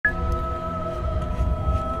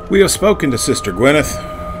We have spoken to Sister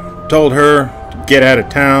Gwyneth, told her to get out of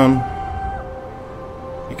town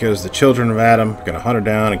because the children of Adam are going to hunt her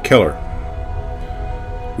down and kill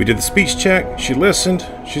her. We did the speech check, she listened,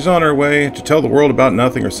 she's on her way to tell the world about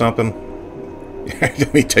nothing or something.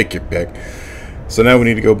 Let me take your pick. So now we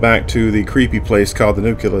need to go back to the creepy place called the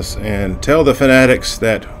Nucleus and tell the fanatics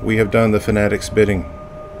that we have done the fanatics' bidding.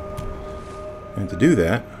 And to do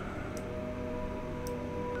that,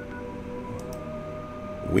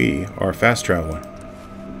 we are fast traveling.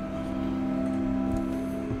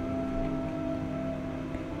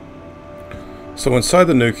 So inside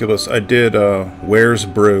the Nucleus, I did Where's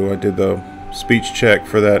Brew. I did the speech check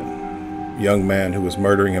for that young man who was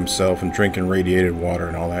murdering himself and drinking radiated water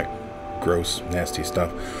and all that gross, nasty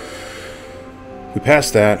stuff. We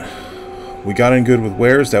passed that. We got in good with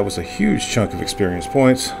Where's. That was a huge chunk of experience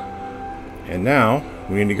points. And now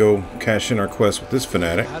we need to go cash in our quest with this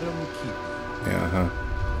fanatic. Yeah,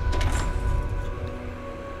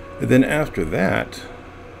 And then after that,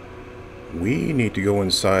 we need to go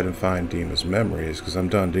inside and find Dima's memories, because I'm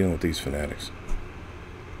done dealing with these fanatics.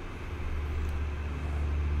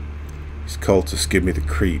 These cultists give me the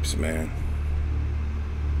creeps, man.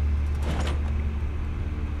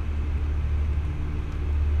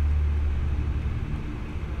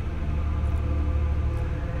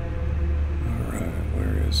 Alright,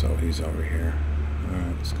 where is... oh, he's over here.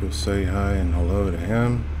 Alright, let's go say hi and hello to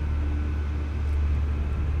him.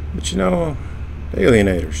 But you know, the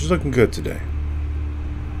Alienator, she's looking good today.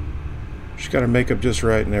 She got her makeup just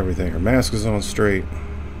right and everything. Her mask is on straight.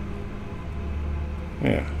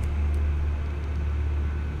 Yeah.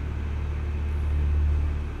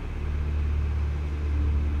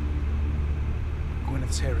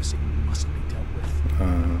 Gwyneth's heresy must be dealt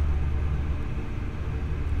with.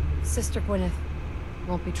 Sister Gwyneth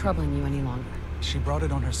won't be troubling you any longer. She brought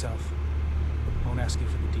it on herself. Won't ask you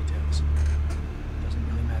for the details. Doesn't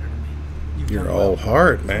really matter to me. You're all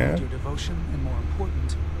heart, man. Your devotion, and more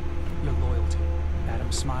important, your loyalty.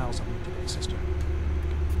 Adam smiles on you today, sister.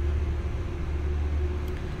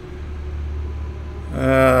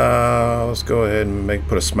 Let's go ahead and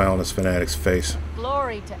put a smile on this fanatic's face.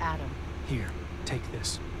 Glory to Adam. Here, take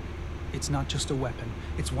this. It's not just a weapon,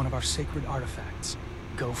 it's one of our sacred artifacts.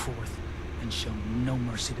 Go forth and show no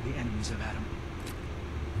mercy to the enemies of Adam.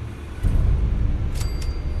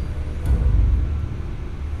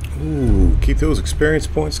 Ooh, keep those experience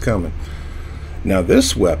points coming. Now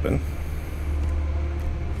this weapon,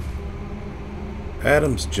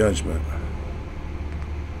 Adam's Judgment.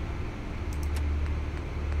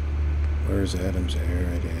 Where's Adam's? Here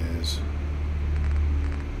it is.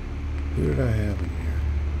 Who did I have in here?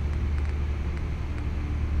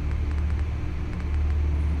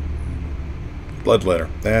 Bloodletter.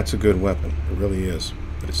 That's a good weapon. It really is.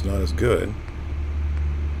 But it's not as good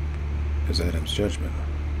as Adam's Judgment.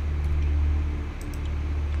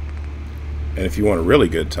 And if you want a really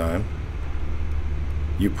good time,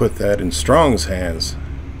 you put that in Strong's hands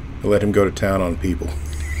and let him go to town on people.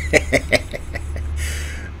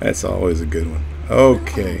 That's always a good one.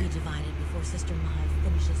 Okay.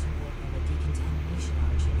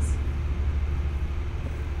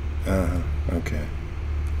 Okay.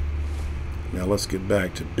 Now let's get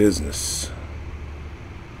back to business.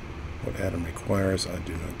 What Adam requires, I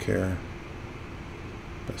do not care.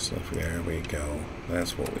 That's stuff. There we go.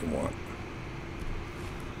 That's what we want.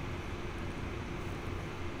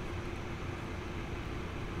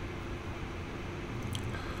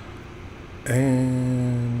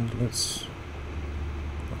 And let's...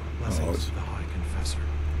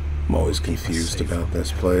 I'm always confused about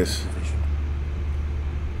this place.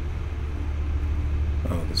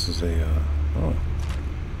 Oh, this is a... oh.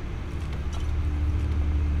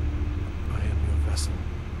 I am your vessel,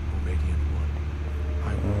 O Radiant One. I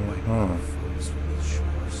will wipe your foes from these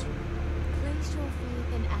shores. Place your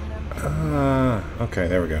faith in Adam. Okay,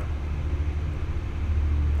 there we go.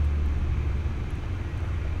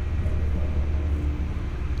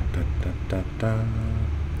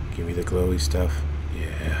 Give me the glowy stuff.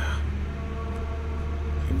 Yeah.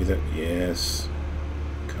 Give me that. Yes.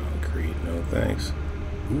 Concrete. No thanks.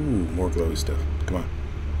 Ooh, more glowy stuff. Come on.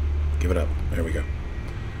 Give it up. There we go.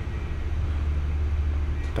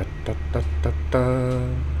 Da, da, da, da, da.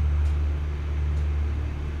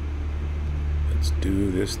 Let's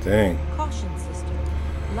do this thing. Caution, sister.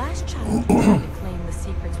 Last child tried to claim the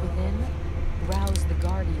secrets within, rouse the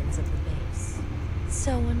guardians of the base.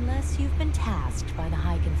 So unless you've been tasked by the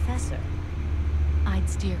High Confessor, I'd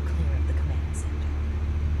steer clear of the command center.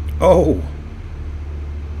 Oh,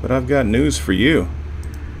 but I've got news for you.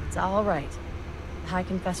 It's all right. The High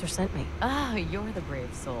Confessor sent me. Ah, you're the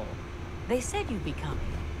brave soul. They said you'd be coming.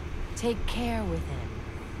 Take care with him.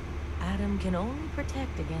 Adam can only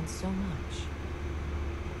protect against so much.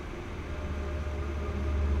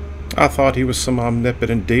 I thought he was some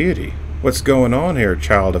omnipotent deity. What's going on here,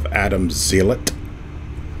 child of Adam's zealot?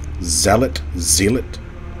 Zealot? Zealot?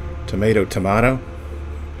 Tomato, tomato?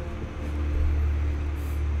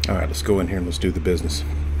 Alright, let's go in here and let's do the business.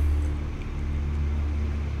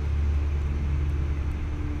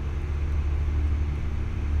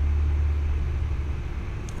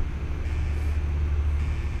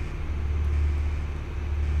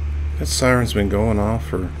 That siren's been going off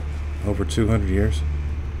for over 200 years.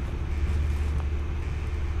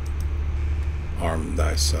 Arm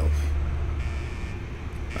thyself.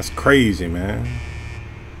 That's crazy, man.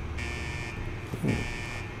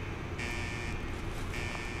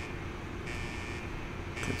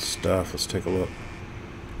 Good stuff. Let's take a look.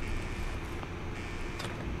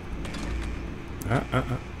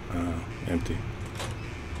 Empty.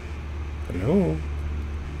 Hello.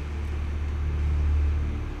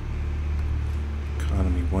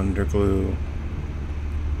 Economy Wonder Glue.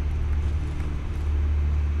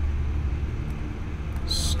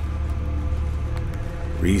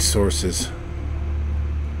 Resources.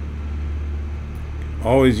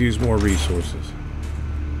 Always use more resources.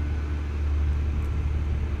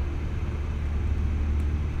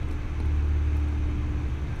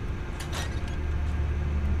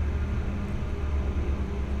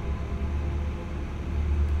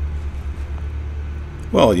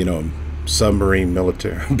 Well, you know, submarine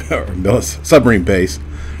military or submarine base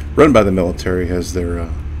run by the military has their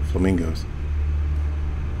flamingos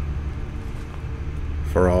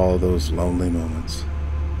for all those lonely moments.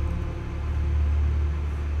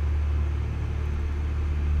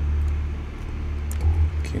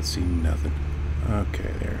 Can't see nothing.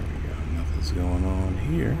 Okay, there we go. Nothing's going on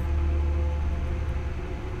here.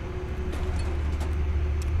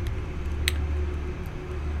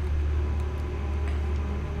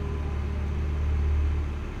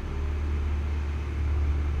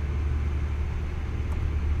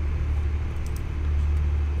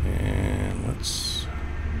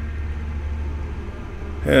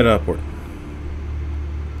 Head upward.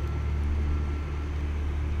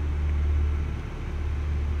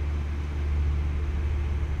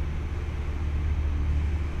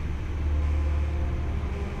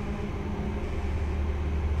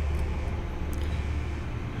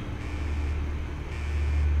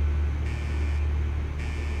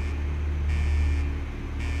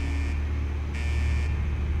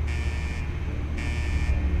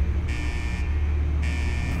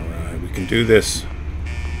 All right, we can do this.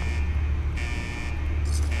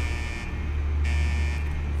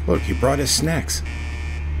 Look, he brought his snacks.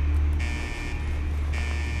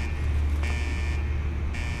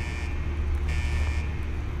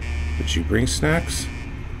 Did you bring snacks?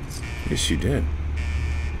 Yes, you did.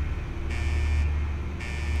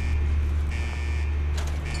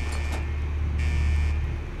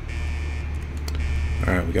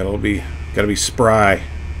 All right, we gotta be spry.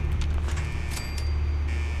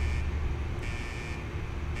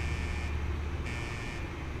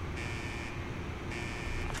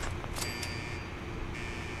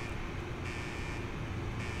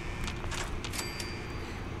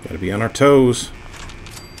 Gotta be on our toes.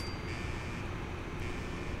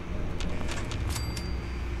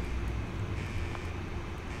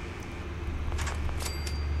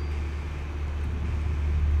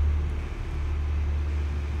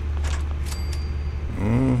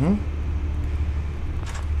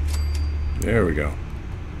 There we go.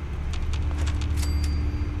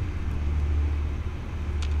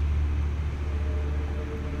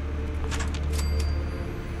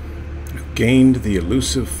 Gained the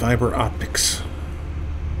elusive fiber optics.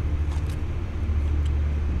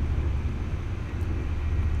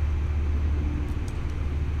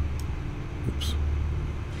 Oops.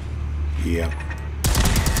 Yeah.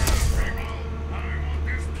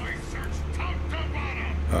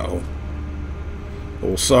 Uh-oh.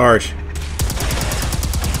 Old Sarge.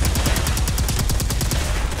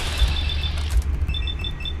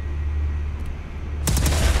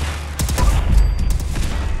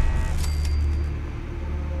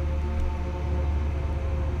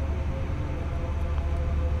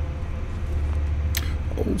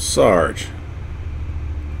 Old Sarge.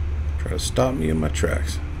 Try to stop me in my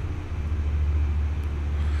tracks.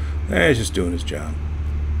 He's just doing his job.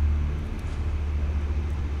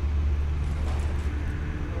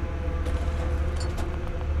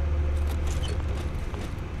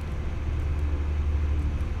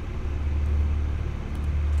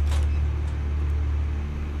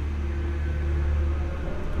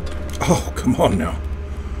 Oh, come on now.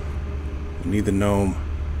 We need the gnome.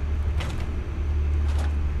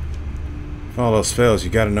 If all else fails, you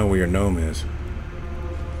gotta know where your gnome is.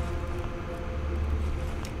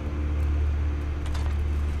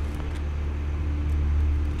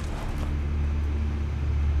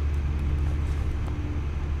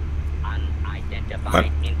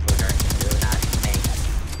 Unidentified intruder, do not make it.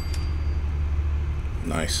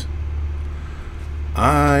 Nice.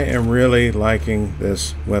 I am really liking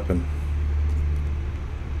this weapon.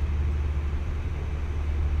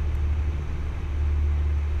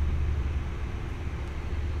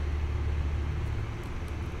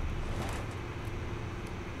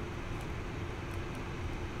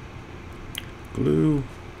 Glue.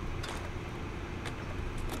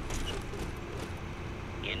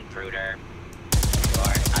 Intruder,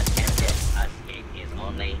 your attempted escape is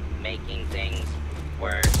only making things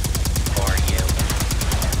worse for you.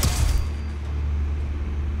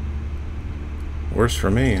 Worse for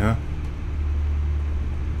me, huh?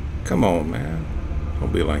 Come on, man.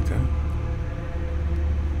 Don't be like that.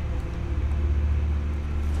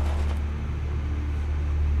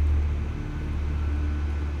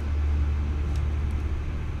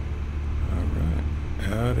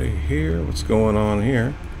 Out of here. What's going on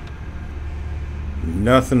here?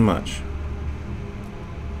 Nothing much.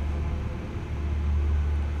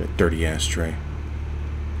 That dirty ashtray.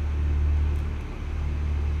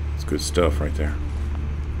 It's good stuff right there.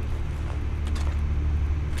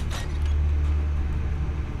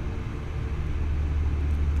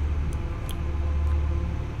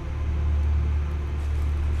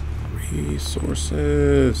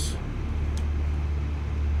 Resources.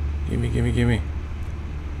 Gimme, gimme, gimme.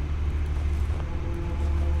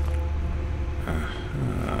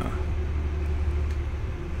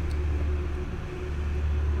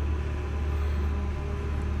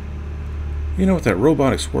 You know, with that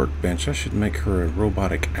robotics workbench, I should make her a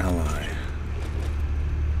robotic ally.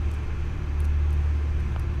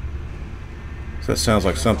 So that sounds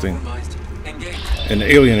like something an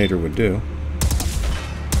Alienator would do.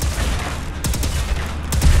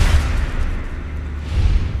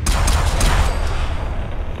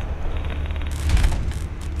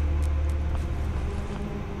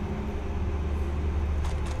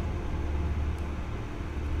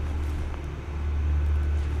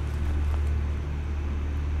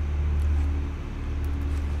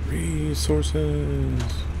 Resources.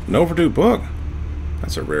 An overdue book.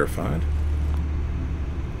 That's a rare find.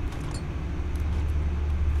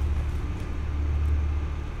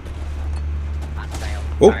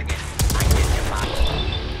 Oh.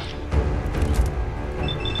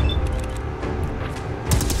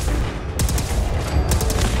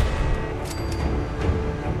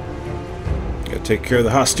 Gotta take care of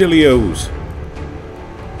the hostilios.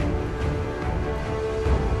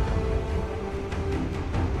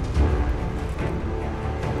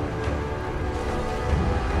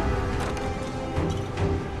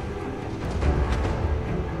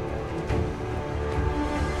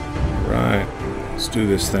 Let's do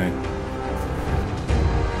this thing.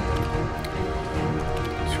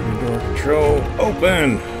 Screen door control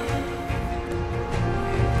open.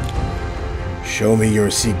 Show me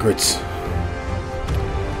your secrets.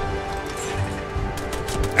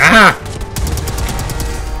 Ah!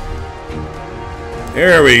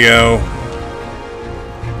 There we go.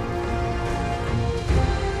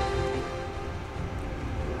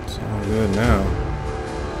 It's all good now.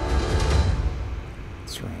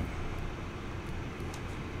 That's right.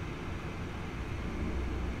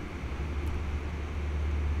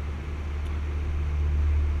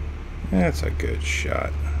 That's a good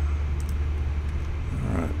shot.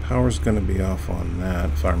 Alright, power's going to be off on that,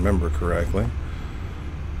 if I remember correctly.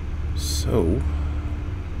 So,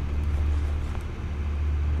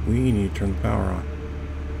 we need to turn the power on.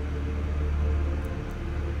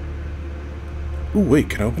 Ooh, wait,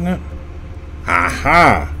 can I open that?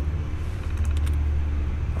 Aha!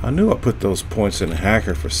 I knew I put those points in the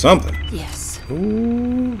hacker for something. Yes.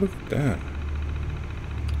 Ooh, look at that.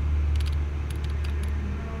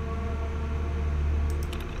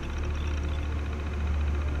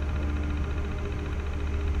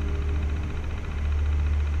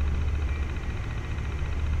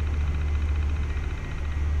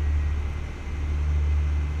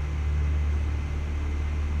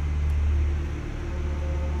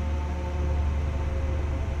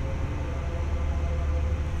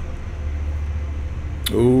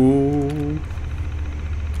 Ooh.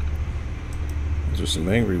 Those are some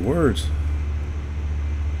angry words.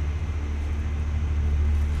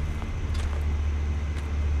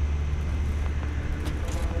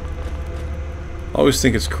 I always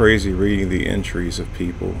think it's crazy reading the entries of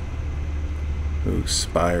people who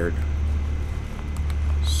expired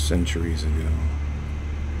centuries ago.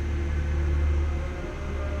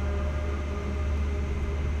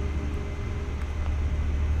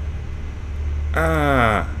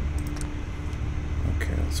 Ah!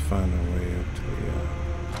 Okay, let's find our way up to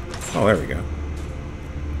the... Oh, there we go.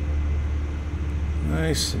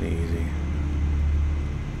 Nice and easy.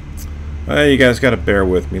 Well, you guys gotta bear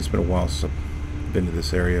with me. It's been a while since I've been to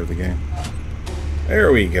this area of the game.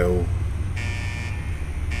 There we go.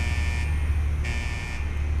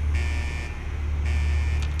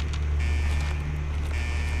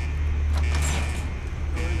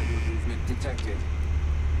 Movement detected.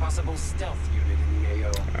 Possible stealth unit in the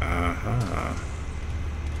AO. Aha.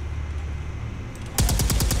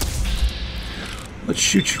 Let's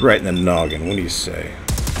shoot you right in the noggin. What do you say?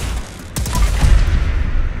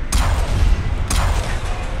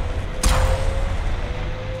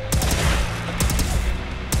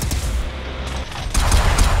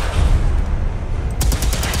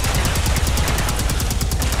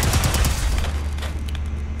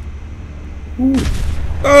 Ooh.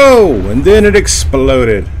 Oh, and then it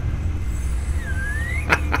exploded.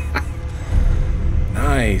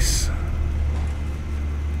 Nice.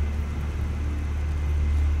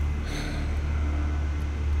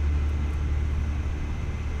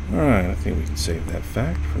 Alright, I think we can save that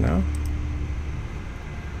fact for now.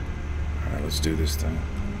 Alright, let's do this thing.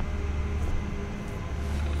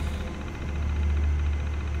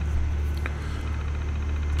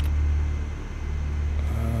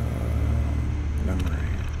 Memory.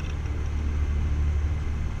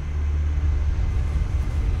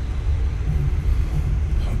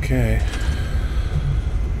 Okay.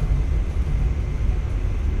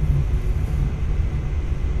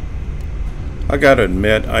 I gotta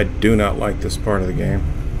admit, I do not like this part of the game.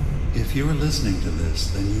 If you're listening to this,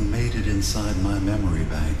 then you made it inside my memory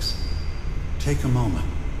banks. Take a moment.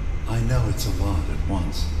 I know it's a lot at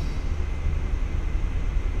once.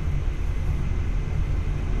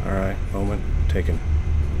 Alright, moment taken.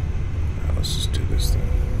 Now let's just do this thing.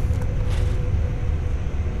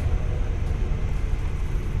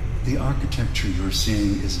 The architecture you're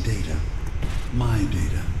seeing is data. My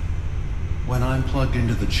data. When I'm plugged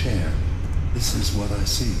into the chair, this is what I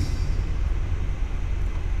see.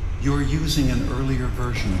 You're using an earlier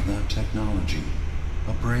version of that technology,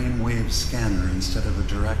 a brainwave scanner instead of a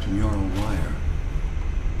direct neural wire.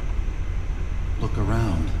 Look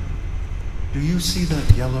around. Do you see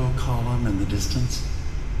that yellow column in the distance?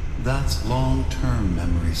 That's long-term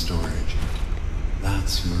memory storage.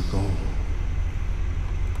 That's your goal.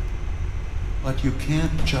 But you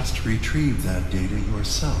can't just retrieve that data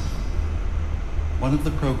yourself. One of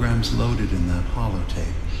the programs loaded in that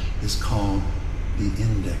holotape is called the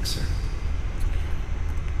indexer.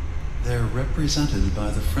 They're represented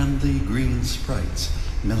by the friendly green sprites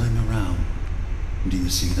milling around. Do you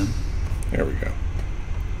see them? There we go.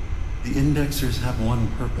 The indexers have one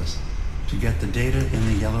purpose: to get the data in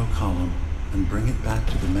the yellow column and bring it back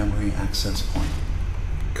to the memory access point.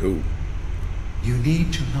 Cool. You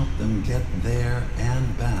need to help them get there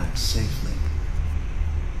and back safely.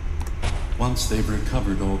 Once they've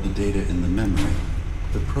recovered all the data in the memory,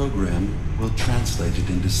 the program will translate it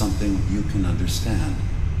into something you can understand.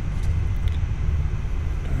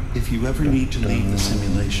 If you ever need to leave the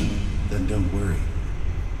simulation, then don't worry.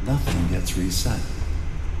 Nothing gets reset.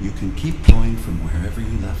 You can keep going from wherever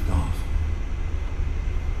you left off.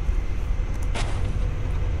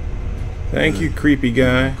 Thank you, creepy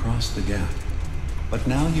guy. Across the gap. But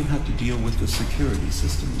now you have to deal with the security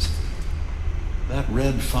systems. That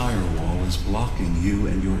red firewall is blocking you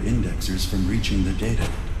and your indexers from reaching the data.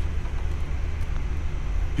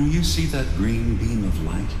 Do you see that green beam of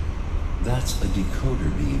light? That's a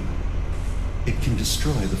decoder beam. It can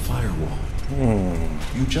destroy the firewall.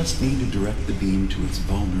 You just need to direct the beam to its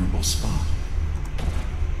vulnerable spot.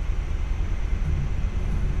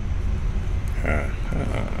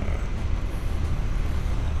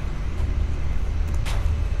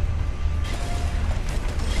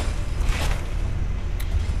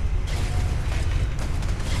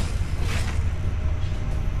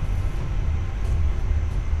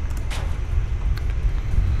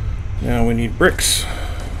 Now we need bricks.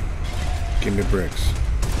 Give me bricks.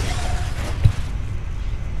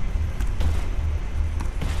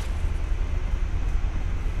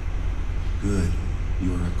 Good.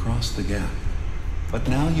 You're across the gap. But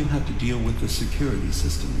now you have to deal with the security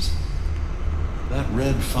systems. That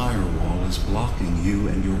red firewall is blocking you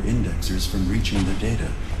and your indexers from reaching the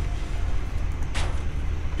data.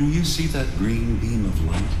 Do you see that green beam of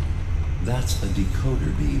light? That's a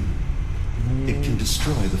decoder beam. It can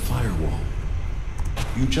destroy the firewall.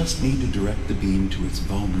 You just need to direct the beam to its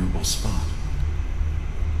vulnerable spot.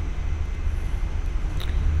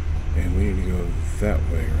 And we need to go that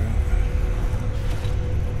way, right?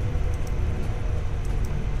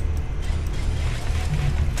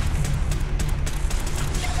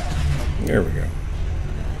 There we go.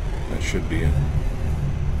 That should be it.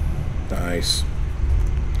 Nice.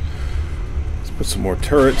 Let's put some more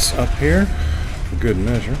turrets up here for good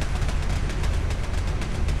measure.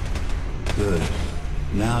 Good.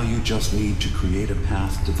 Now you just need to create a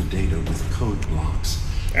path to the data with code blocks.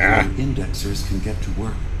 Your indexers can get to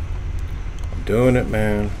work. I'm doing it,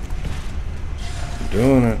 man. I'm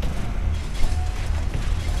doing it.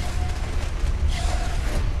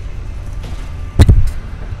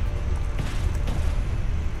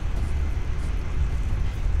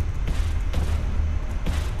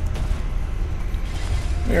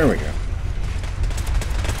 There we go.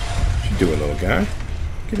 What you doing, little guy?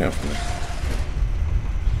 Get out from there.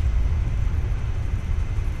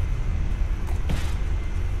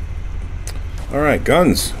 Alright,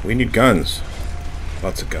 guns. We need guns.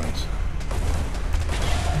 Lots of guns.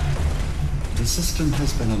 The system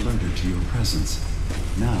has been alerted to your presence.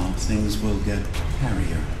 Now things will get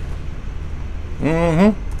hairier.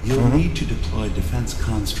 You'll need to deploy defense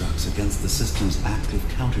constructs against the system's active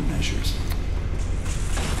countermeasures.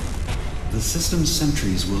 The system's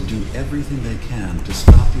sentries will do everything they can to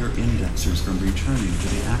stop your indexers from returning to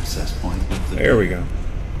the access point with the... There we go.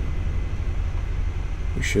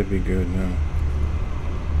 We should be good now.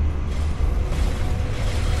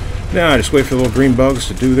 Now, just wait for the little green bugs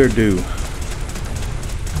to do their due.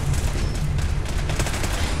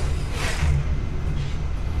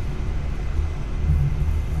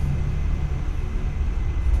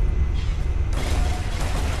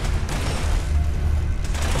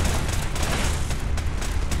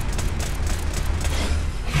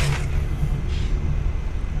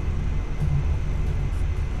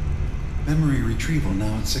 Memory retrieval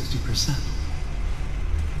now at 60%.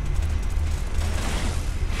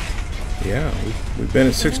 Yeah, we've been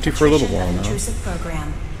at 60 for a little while now. Intrusive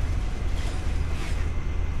program.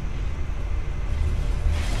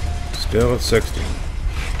 Still at 60.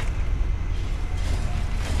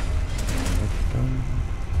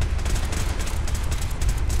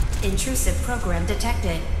 Intrusive program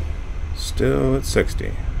detected. Still at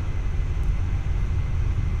 60.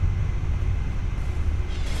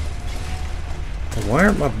 Why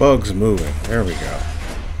aren't my bugs moving? There we go.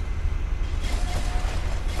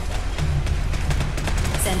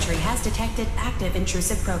 Sentry has detected active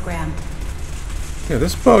intrusive program. Yeah,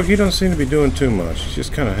 this bug, he don't seem to be doing too much. He's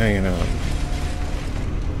just kind of hanging out.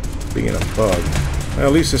 Being a bug. Well,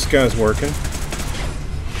 at least this guy's working.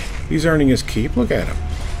 He's earning his keep. Look at him.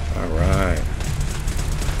 Alright.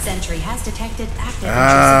 Sentry has detected active intrusive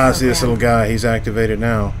Ah, see this program. little guy. He's activated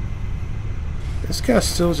now. This guy's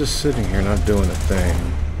still just sitting here not doing a thing.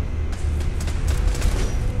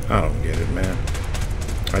 I don't get it, man.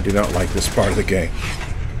 I do not like this part of the game.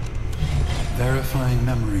 Verifying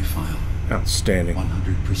memory file. Outstanding.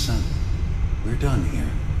 100%. We're done here.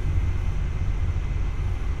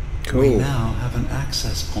 Cool. We now have an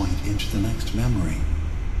access point into the next memory.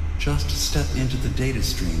 Just step into the data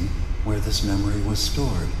stream where this memory was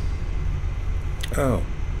stored. Oh.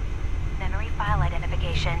 Memory file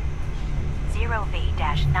identification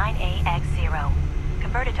 0V-9AX0.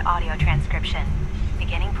 Converted to audio transcription.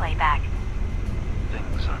 Beginning playback.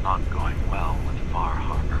 Things are not going well with Far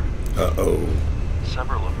Harbor. Uh-oh.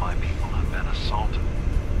 Several of my people have been assaulted,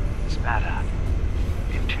 spat at,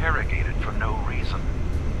 interrogated for no reason.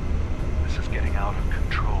 This is getting out of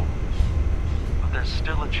control. But there's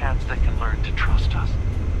still a chance they can learn to trust us.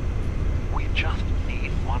 We just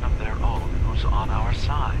need one of their own who's on our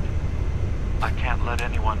side. I can't let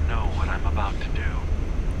anyone know what I'm about to do.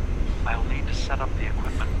 I'll need to set up the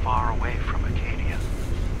equipment far away from Acadia.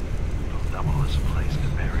 Blue Double is a place to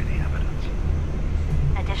bury the evidence.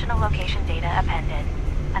 Additional location data appended.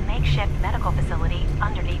 A makeshift medical facility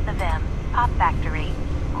underneath the VIM. Pop factory.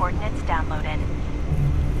 Coordinates downloaded.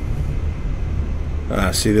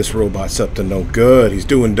 Ah, see, this robot's up to no good. He's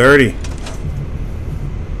doing dirty.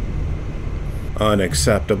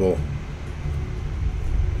 Unacceptable.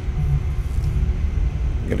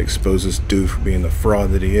 Gonna expose this dude for being the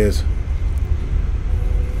fraud that he is.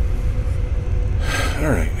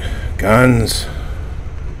 Alright. Guns.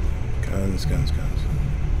 Guns, guns, guns.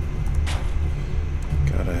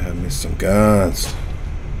 Gotta have me some guns.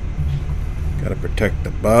 Gotta protect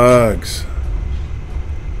the bugs.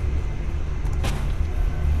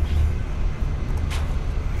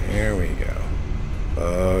 There we go.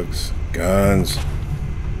 Bugs. Guns.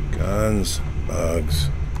 Guns. Bugs.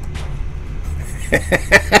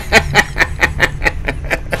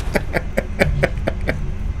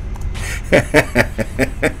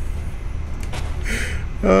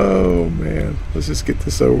 Oh man, let's just get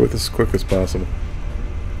this over with as quick as possible.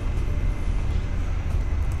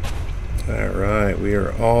 Alright, we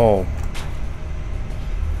are all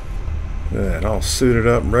Look at that, all suited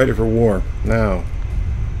up and ready for war. Now,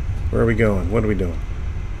 where are we going? What are we doing?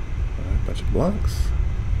 A bunch of blocks.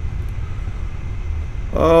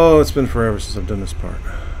 Oh, it's been forever since I've done this part.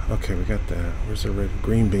 Okay, we got that. Where's the red?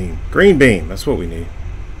 Green beam. Green beam! That's what we need.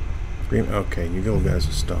 Green. Okay, you little guys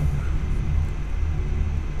will stop.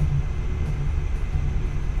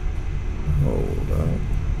 Hold up.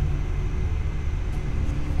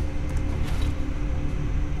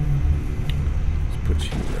 Let's put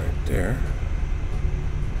you right there.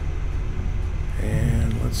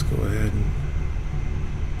 And let's go ahead and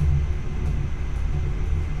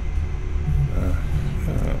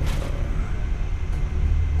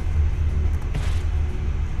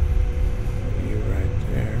you right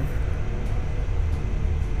there.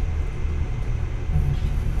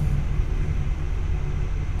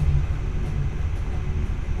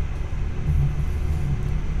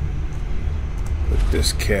 Put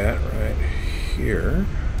this cat right here.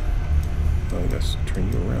 Oh, let's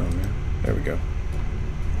turn you around, man. There we go.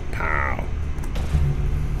 Pow.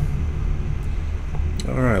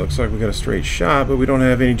 Alright, looks like we got a straight shot, but we don't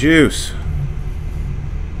have any juice.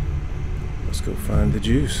 Let's go find the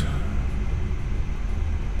juice.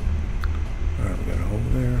 Alright, we got a hole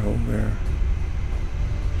there, hole there.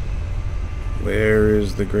 Where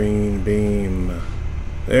is the green beam?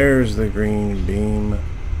 There's the green beam.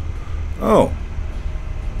 Oh!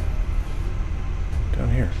 Down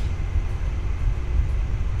here.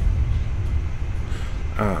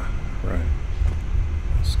 Ah, right.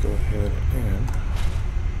 Let's go ahead and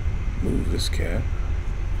move this cat.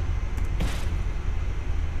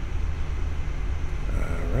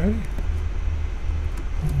 Alright.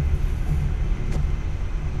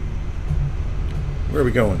 Where are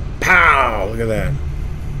we going? Pow! Look at that.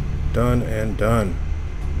 Done and done.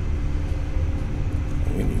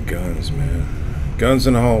 We need guns, man. Guns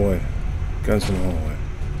in the hallway. Guns in the hallway.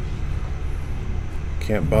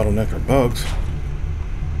 Can't bottleneck our bugs.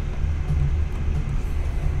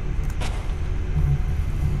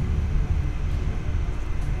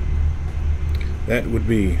 That would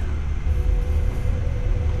be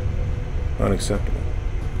unacceptable.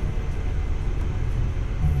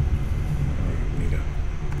 Need a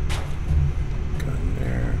gun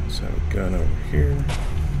there. Let's have a gun over here.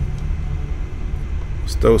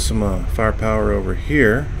 Let's throw some firepower over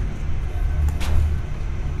here.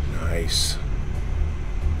 Nice.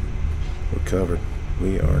 We're covered.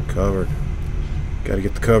 We are covered. Got to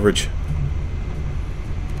get the coverage.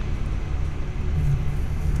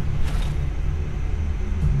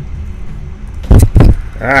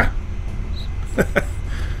 Ah!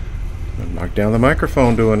 Knock down the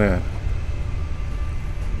microphone doing that.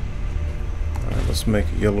 Alright, let's make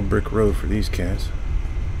a yellow brick road for these cats.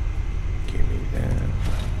 Give me that.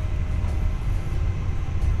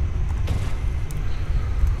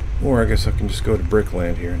 Or I guess I can just go to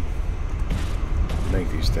Brickland here and make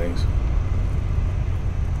these things.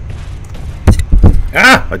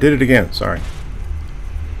 Ah! I did it again. Sorry.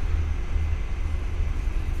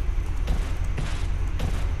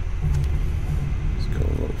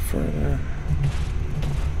 Further.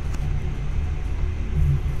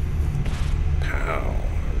 Pow.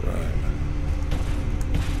 Right.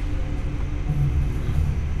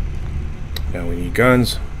 Now we need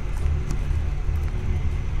guns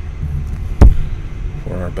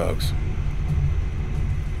for our bugs.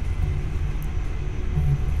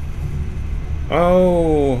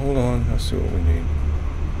 Oh, hold on. Let's see what we need.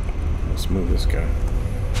 Let's move this guy.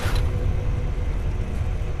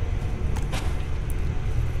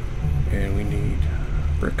 And we need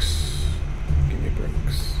bricks. Give me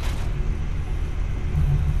bricks.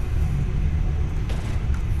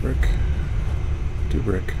 Brick. 2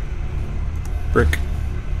 brick. Brick.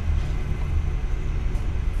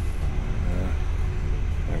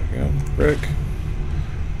 There we go. Brick.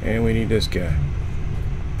 And we need this guy.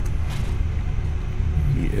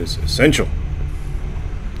 He is essential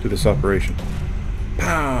to this operation.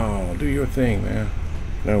 Pow! Do your thing, man.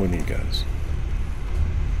 Now we need guns.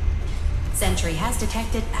 Sentry has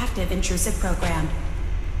detected active intrusive program.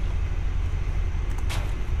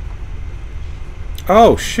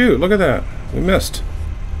 Oh, shoot. Look at that. We missed.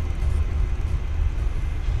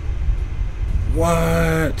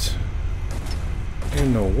 What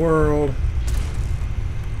in the world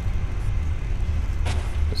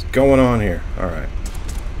is going on here? Alright.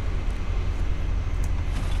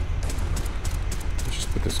 Let's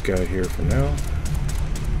just put this guy here for now.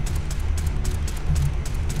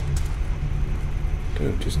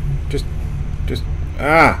 Dude, just,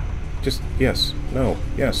 yes, no,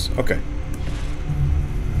 yes, okay.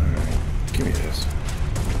 Alright, give me this.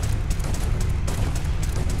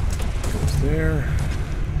 Goes there.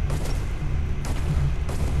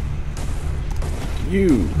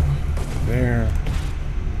 You. There.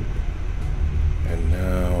 And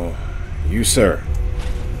now, you, sir.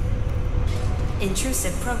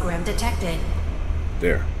 Intrusive program detected.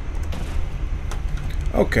 There.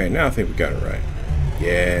 Okay, now I think we got it right.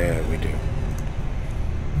 Yeah, we do.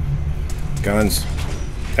 Guns.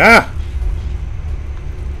 Ah!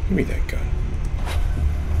 Give me that gun.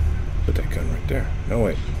 Put that gun right there. No,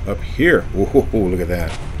 wait. Up here. Whoa, look at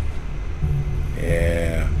that.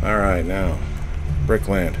 Yeah. Alright, now.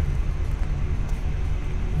 Brickland.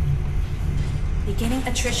 Beginning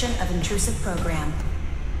attrition of intrusive program.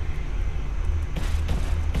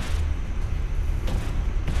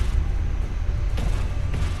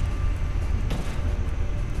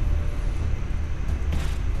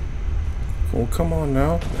 Well, come on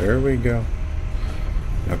now. There we go.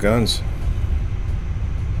 Now, guns.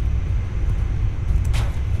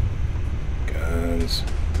 Guns.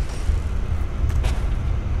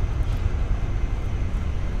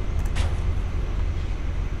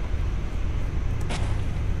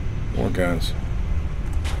 More guns.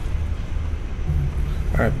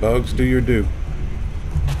 Alright, bugs, do your due.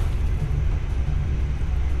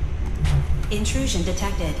 Intrusion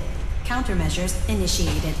detected. Countermeasures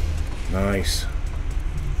initiated. Nice.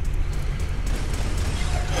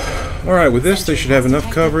 Alright, with this, they should have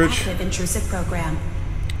enough coverage. Active intrusive program.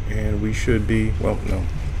 And we should be... well, no.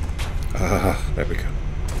 There we go.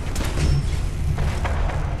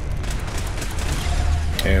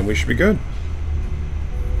 And we should be good.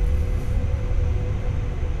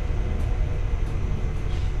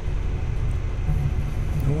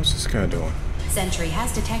 And what's this guy doing? Sentry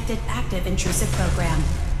has detected active intrusive program.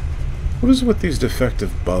 What is it with these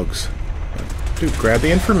defective bugs? Dude, grab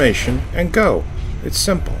the information and go. It's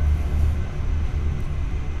simple.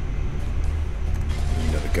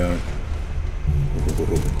 Another gun.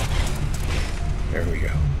 Ooh. There we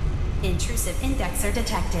go. Intrusive indexer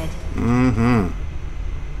detected. Mm-hmm.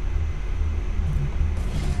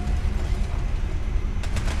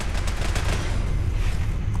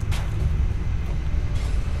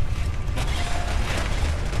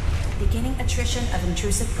 Beginning attrition of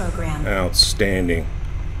intrusive program. Outstanding.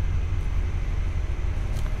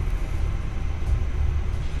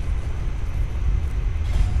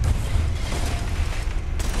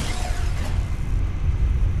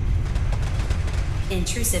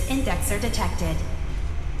 Intrusive indexer detected.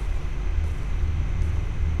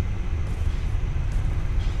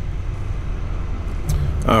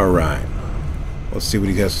 All right. Let's see what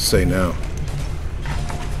he has to say now.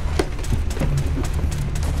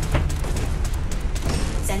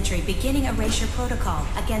 Sentry beginning erasure protocol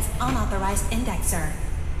against unauthorized indexer.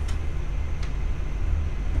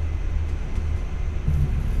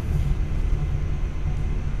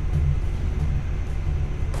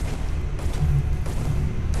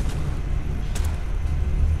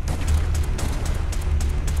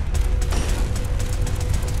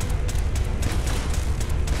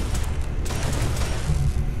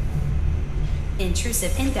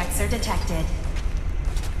 Intrusive indexer detected.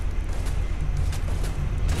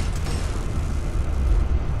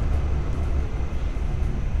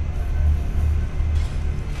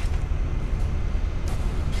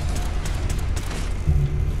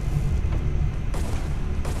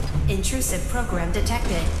 Intrusive program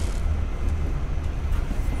detected.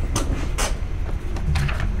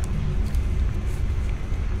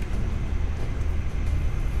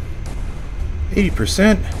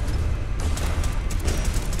 %.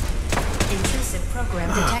 Intrusive program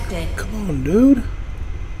detected. Come on, dude.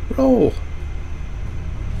 Roll.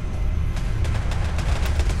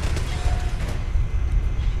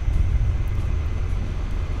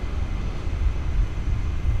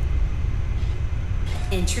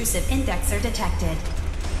 Intrusive indexer detected.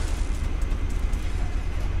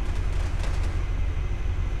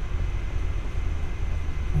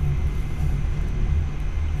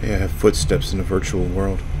 Yeah, I have footsteps in the virtual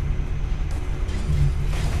world.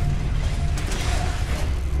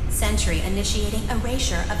 Sentry initiating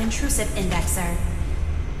erasure of intrusive indexer.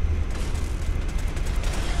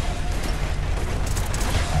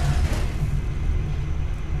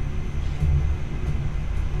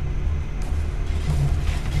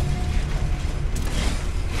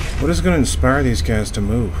 What is going to inspire these guys to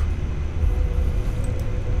move?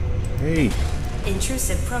 Hey.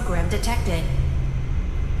 Intrusive program detected.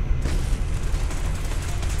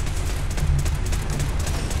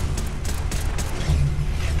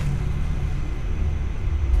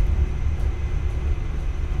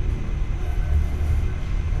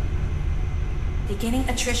 Beginning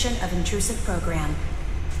attrition of intrusive program.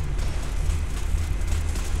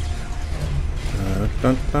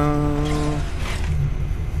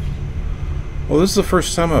 Well, this is the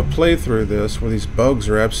first time I've played through this where these bugs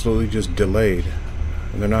are absolutely just delayed.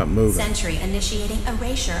 And they're not moving. Sentry initiating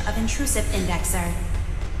erasure of intrusive indexer.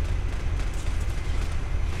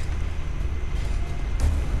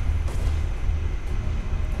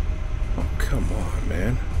 Oh, come on,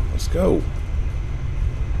 man. Let's go.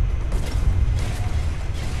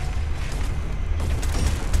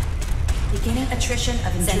 Beginning attrition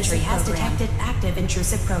of intrusive Sentry has detected active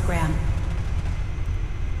intrusive program.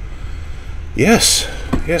 Yes.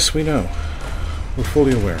 Yes, we know. We're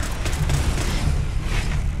fully aware.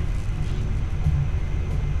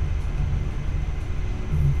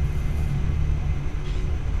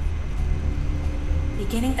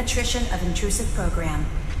 Beginning attrition of intrusive program.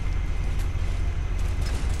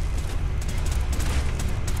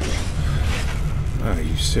 Are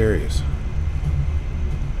you serious?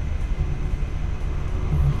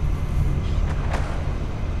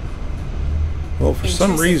 Well, for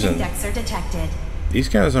some reason, Indexer detected. These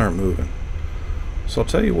guys aren't moving. So I'll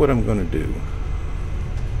tell you what I'm going to do.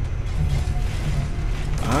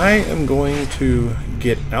 I am going to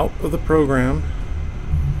get out of the program.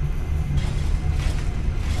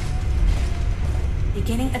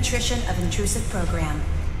 Beginning attrition of intrusive program.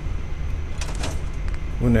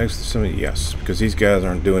 Well, next to somebody, yes, because these guys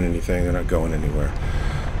aren't doing anything. They're not going anywhere.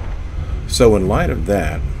 So in light of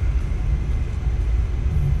that,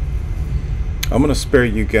 I'm going to spare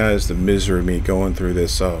you guys the misery of me going through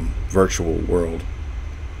this virtual world.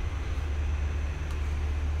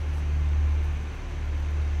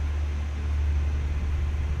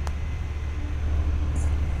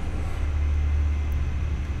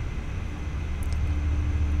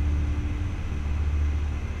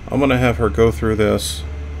 I'm going to have her go through this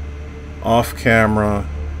off camera,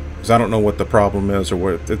 because I don't know what the problem is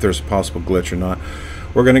or if there's a possible glitch or not.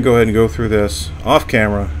 We're going to go ahead and go through this off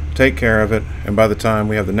camera, take care of it, and by the time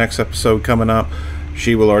we have the next episode coming up,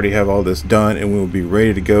 she will already have all this done and we will be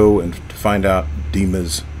ready to go and to find out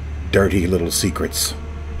Dima's dirty little secrets.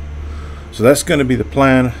 So that's going to be the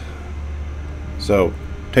plan. So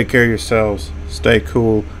take care of yourselves, stay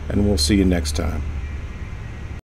cool, and we'll see you next time.